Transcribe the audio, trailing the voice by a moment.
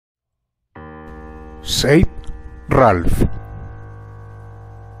Save Ralph.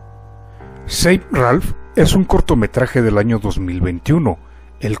 Save Ralph es un cortometraje del año 2021,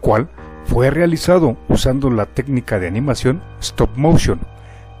 el cual fue realizado usando la técnica de animación stop motion.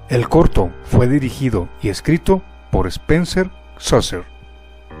 El corto fue dirigido y escrito por Spencer Saucer.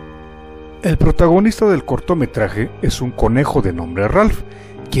 El protagonista del cortometraje es un conejo de nombre Ralph,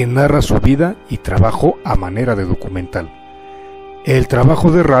 quien narra su vida y trabajo a manera de documental. El trabajo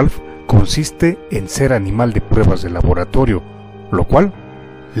de Ralph consiste en ser animal de pruebas de laboratorio, lo cual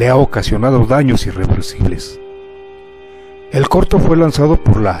le ha ocasionado daños irreversibles. El corto fue lanzado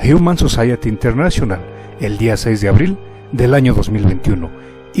por la Human Society International el día 6 de abril del año 2021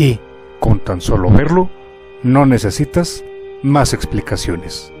 y, con tan solo verlo, no necesitas más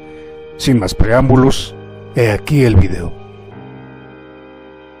explicaciones. Sin más preámbulos, he aquí el video.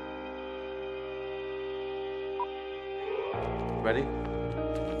 Ready?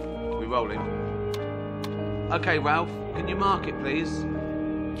 We rolling? Okay, Ralph, can you mark it, please?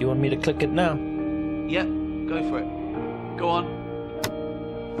 Do you want me to click it now? Yep, go for it. Go on.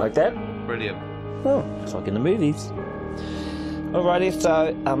 Like that? Brilliant. Oh, it's like in the movies. Alrighty,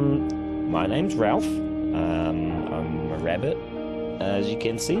 so, my name's Ralph. I'm a rabbit, as you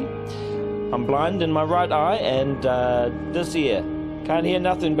can see. I'm blind in my right eye, and, this ear. Can't hear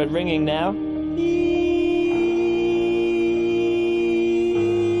nothing but ringing now.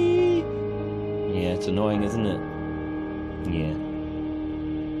 Yeah, it's annoying, isn't it? Yeah.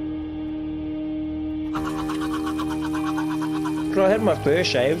 So I had my fur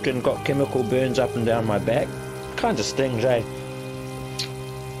shaved and got chemical burns up and down my back. Kinda stings, eh?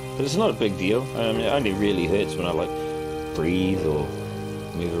 But it's not a big deal. It only really hurts when I, like, breathe or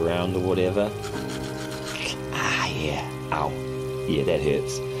move around or whatever. Ah, yeah. Ow. Yeah, that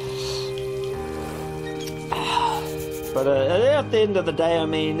hurts. But at the end of the day, I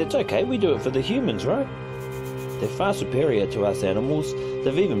mean, it's okay. We do it for the humans, right? They're far superior to us animals.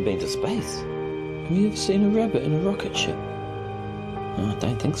 They've even been to space. Have you ever seen a rabbit in a rocket ship? I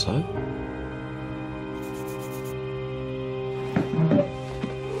don't think so.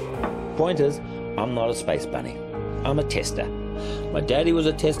 Point is, I'm not a space bunny. I'm a tester. My daddy was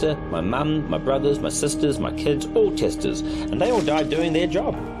a tester, my mum, my brothers, my sisters, my kids, all testers, and they all died doing their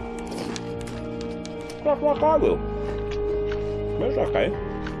job. Like I will. That's okay.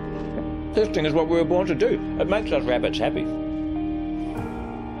 Testing is what we were born to do. It makes us rabbits happy.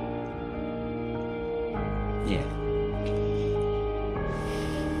 Yeah.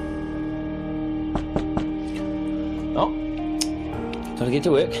 Oh, gotta get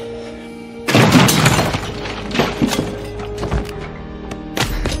to work.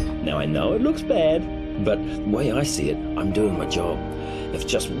 Now I know it looks bad, but the way I see it, I'm doing my job. If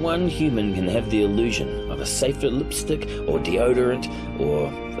just one human can have the illusion of a safer lipstick or deodorant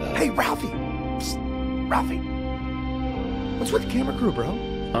or... Hey, Ralphie! Psst. Ralphie! What's with the camera crew, bro?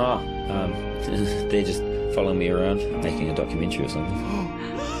 They're just following me around, making a documentary or something.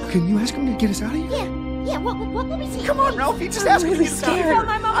 Can you ask them to get us out of here? Yeah, what will we see? Come on, Ralphie, just ask them to get us out of here.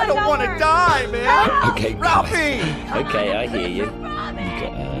 I don't want to die, man! Okay, Ralphie! Okay, I hear you.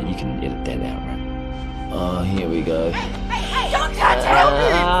 You can edit that out, right? Oh, here we go. Hey, don't touch me!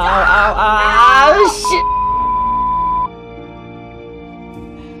 Oh, shit!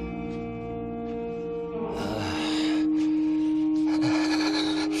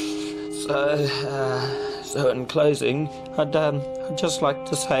 So in closing, I'd just like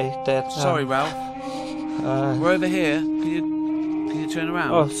to say that... Sorry, Ralph. We're over here. Can you turn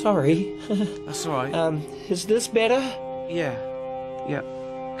around? Oh, sorry. That's alright. Is this better? Yeah.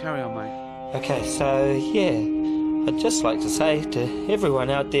 Carry on, mate. Okay, so yeah, I'd just like to say to everyone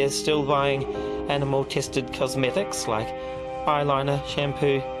out there still buying animal-tested cosmetics like eyeliner,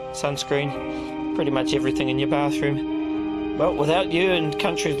 shampoo, sunscreen, pretty much everything in your bathroom. Well, without you and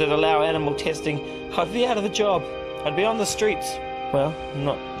countries that allow animal testing, I'd be out of a job. I'd be on the streets. Well,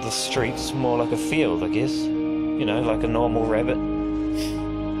 not the streets, more like a field, I guess. You know, like a normal rabbit.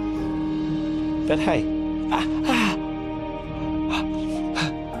 But hey,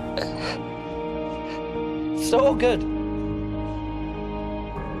 it's all good.